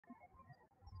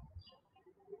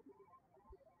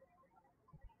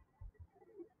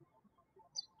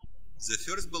The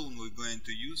first balloon we're going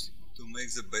to use to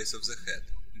make the base of the head.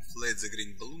 Inflate the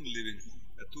green balloon, leaving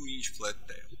a 2-inch flat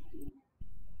tail.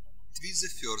 Twist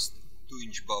the first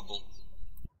 2-inch bubble.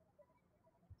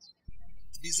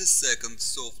 Twist the second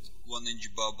soft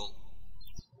 1-inch bubble.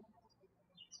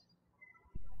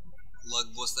 Lock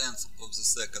both ends of the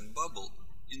second bubble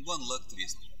in one lock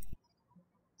twist.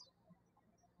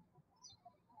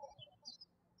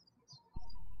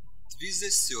 Twist the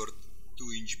third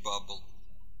 2-inch bubble.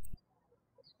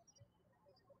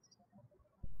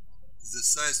 The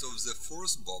size of the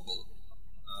fourth bubble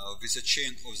with a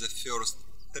chain of the first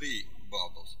 3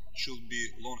 bubbles should be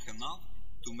long enough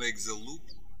to make the loop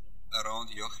around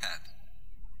your head.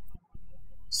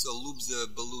 So loop the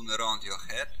balloon around your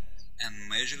head and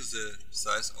measure the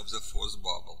size of the fourth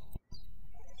bubble.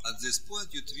 At this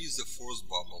point you twist the fourth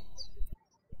bubble.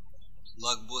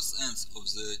 Lock both ends of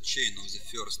the chain of the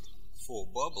first 4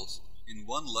 bubbles in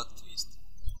one lock twist.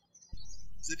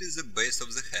 That is the base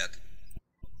of the head.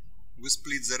 We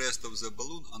split the rest of the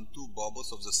balloon on 2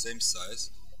 bubbles of the same size,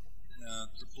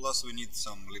 plus we need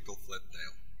some little flat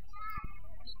tail.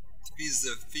 Twist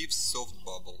the 5th soft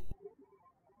bubble.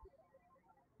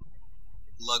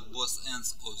 Lock both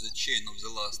ends of the chain of the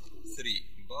last 3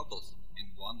 bubbles in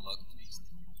one lock twist.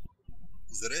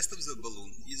 The rest of the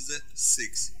balloon is the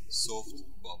 6th soft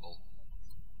bubble.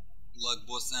 Lock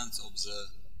both ends of the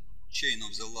chain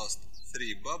of the last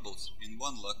 3 bubbles in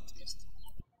one lock twist.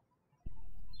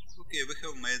 Okay, we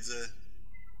have made the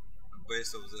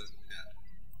base of the head.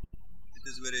 It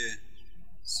is very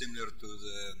similar to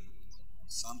the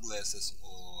sunglasses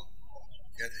or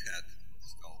cat head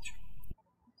sculpture.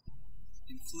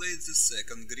 Inflate the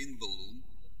second green balloon,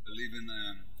 leaving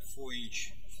a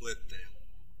 4-inch flat tail.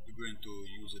 We're going to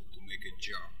use it to make a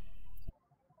jar.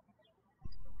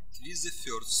 Twist the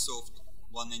first soft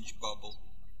 1-inch bubble.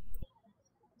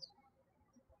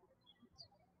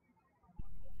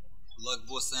 Lock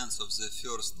both ends of the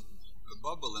first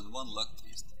bubble in one lock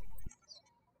twist.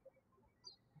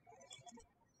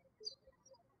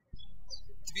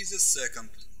 Twist the second,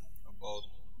 about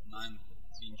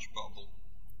 9-inch bubble.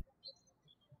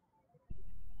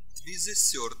 Twist the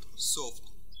third,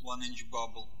 soft 1-inch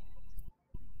bubble.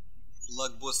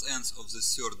 Lock both ends of the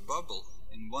third bubble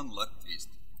in one lock twist.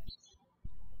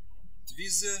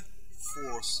 Twist the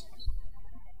fourth,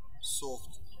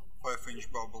 soft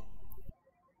 5-inch bubble.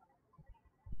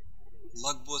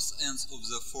 Lock both ends of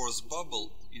the fourth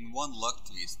bubble in one lock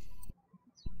twist.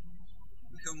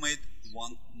 We have made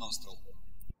one nostril.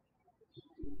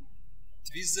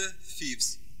 Twist the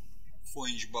 5th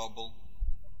 4-inch bubble.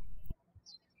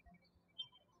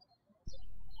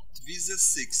 Twist the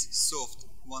 6th soft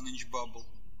 1-inch bubble.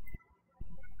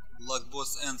 Lock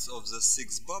both ends of the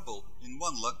 6th bubble in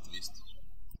one lock twist.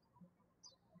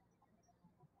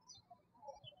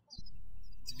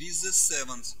 Twist the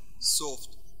 7th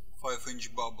soft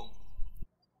 5-inch bubble.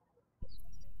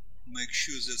 Make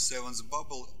sure the 7th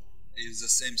bubble is the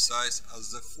same size as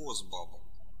the 4th bubble.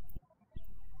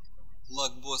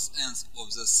 Lock both ends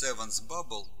of the 7th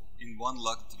bubble in one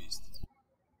lock twist.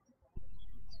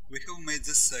 We have made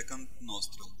the second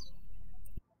nostril.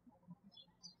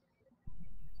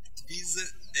 Twist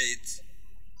the 8th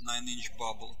 9-inch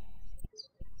bubble.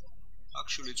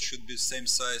 Actually it should be the same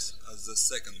size as the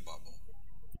second bubble.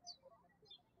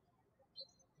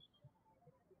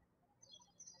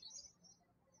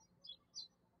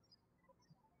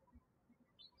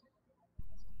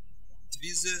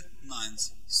 Twist the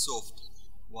 9th soft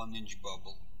 1-inch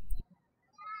bubble.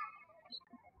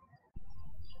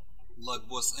 Lock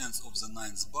both ends of the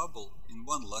 9th bubble in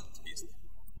one lock twist.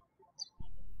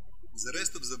 The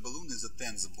rest of the balloon is the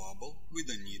 10th bubble. We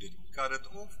don't need it. Cut it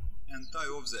off and tie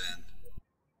off the end.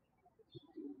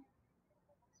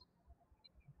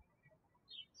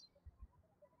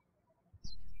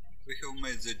 We have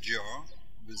made the jar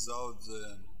without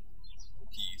the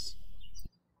teeth.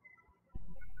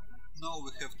 Now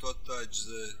we have to attach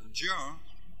the jar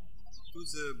to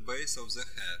the base of the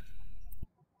head.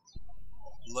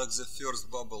 Lock the first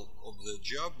bubble of the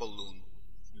jar balloon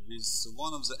with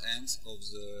one of the ends of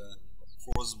the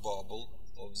fourth bubble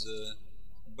of the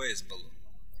base balloon.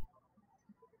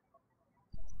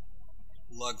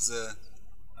 Lock the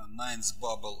 9th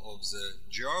bubble of the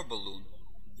jar balloon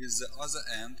with the other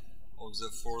end of the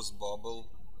fourth bubble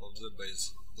of the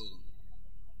base balloon.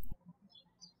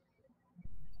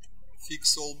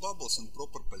 Fix all bubbles in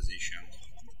proper position.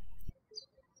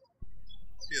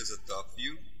 Here's the top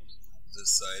view, the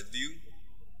side view,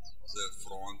 the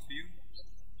front view,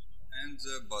 and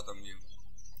the bottom view.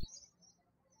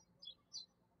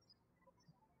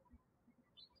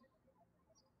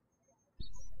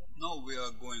 Now Now we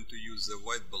are going to use the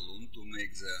white balloon to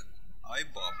make the eye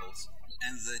bubbles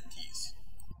and the teeth.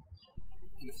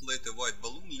 Inflate a white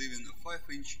balloon leaving a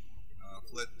 5-inch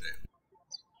flat tail.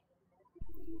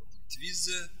 Twist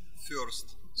the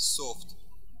first soft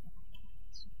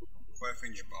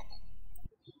 5-inch bubble.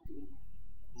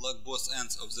 Lock both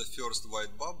ends of the first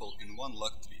white bubble in one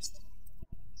lock twist.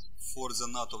 Force the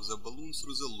knot of the balloon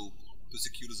through the loop to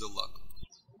secure the lock.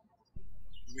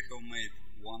 We have made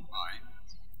one eye.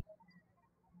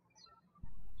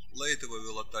 Later we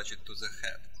will attach it to the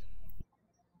head.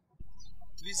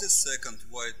 Twist the second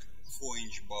white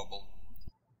 4-inch bubble.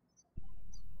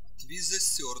 Twist the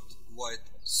third white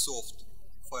soft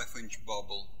 5-inch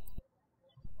bubble.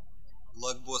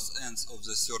 Lock both ends of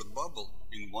the third bubble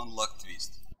in one lock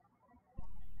twist.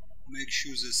 Make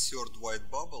sure the third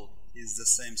white bubble is the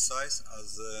same size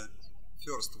as the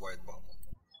first white bubble.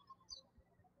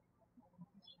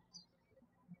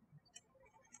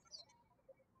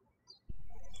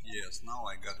 Yes, now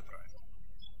I got it right.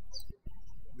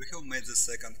 We have made the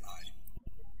second eye.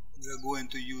 We are going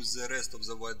to use the rest of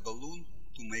the white balloon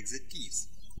to make the teeth.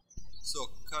 So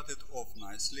cut it off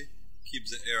nicely, keep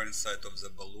the air inside of the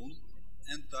balloon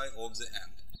and tie off the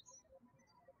end.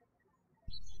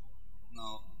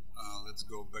 Now let's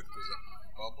go back to the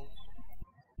eye bubble.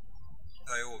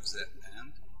 Tie off the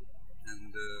end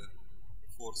and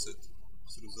force it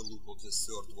through the loop of the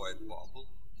third white bubble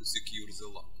to secure the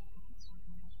lock.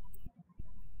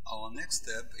 Our next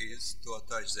step is to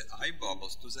attach the eye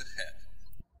bubbles to the head.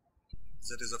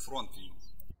 That is a front view.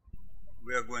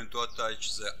 We are going to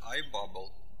attach the eye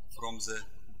bubble from the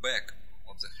back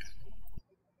of the head.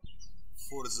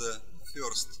 For the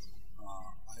first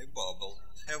eye bubble,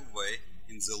 halfway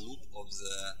in the loop of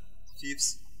the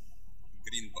fifth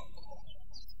green bubble.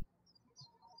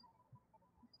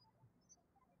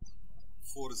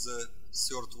 For the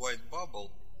third white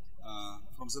bubble,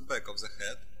 from the back of the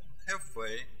head,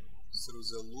 halfway through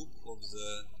the loop of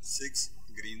the sixth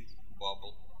green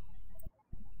bubble.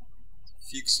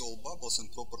 Fix all bubbles in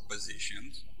proper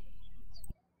positions.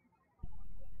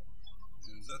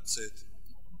 And that's it.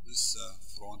 This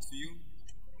front view,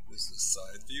 this is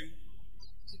side view,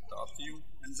 the top view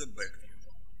and the back view.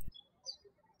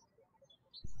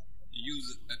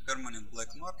 Use a permanent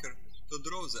black marker to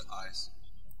draw the eyes.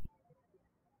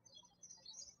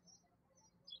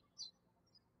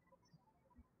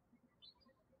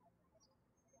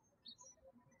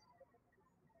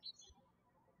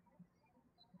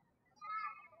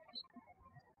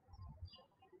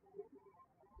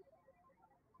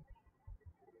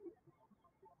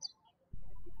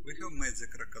 We have made the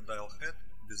crocodile head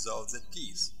without the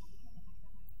teeth.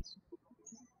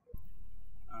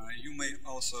 You may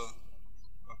also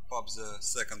pop the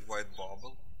second white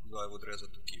bubble, though I would rather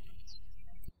to keep it.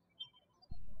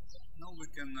 Now we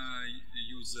can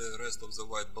use the rest of the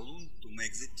white balloon to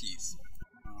make the teeth.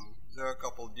 There are a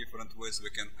couple different ways we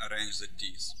can arrange the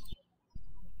teeth.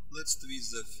 Let's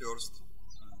twist the first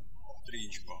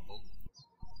 3-inch bubble.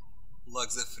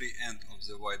 Lock the free end of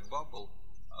the white bubble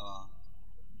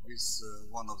with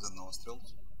one of the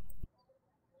nostrils.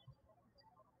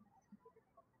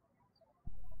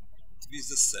 Twist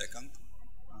the second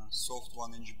soft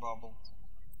 1-inch bubble.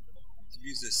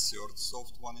 Twist the third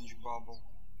soft 1-inch bubble.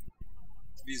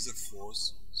 Twist the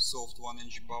fourth soft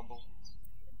 1-inch bubble.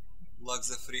 Lock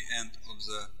the free end of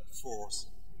the fourth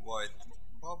white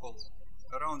bubble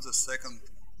around the second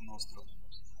nostril.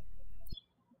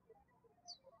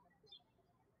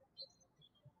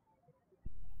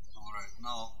 Alright,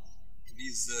 now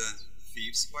twist the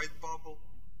fifth white bubble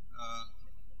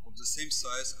of the same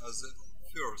size as the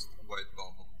first white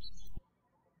bubble.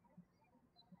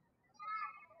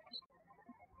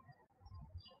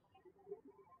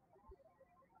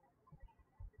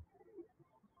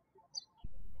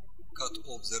 Cut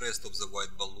off the rest of the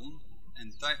white balloon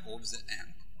and tie off the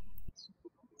end.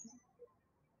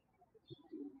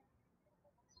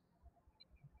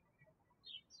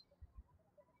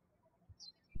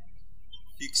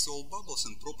 Fix all bubbles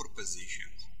in proper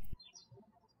positions.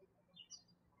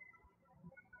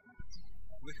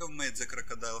 We have made the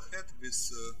crocodile head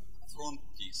with front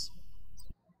teeth.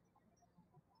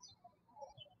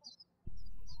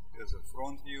 Here's the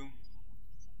front view,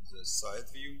 the side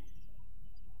view,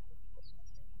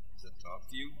 the top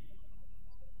view,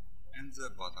 and the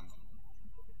bottom view.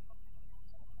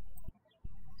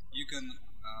 You can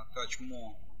attach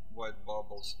more white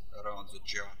bubbles around the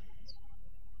jaw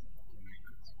to make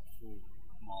full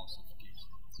mouth of teeth.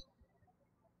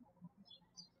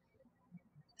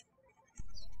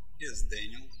 Here's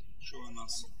Daniel showing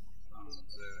us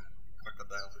the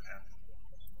crocodile head.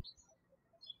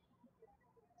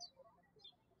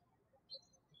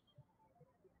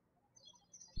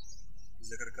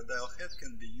 The crocodile head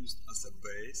can be used as a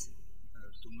base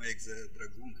to make the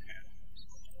dragoon head.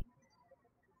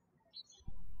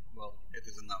 Well, it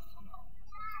is enough for now.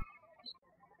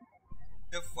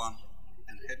 Have fun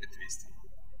and happy twisting!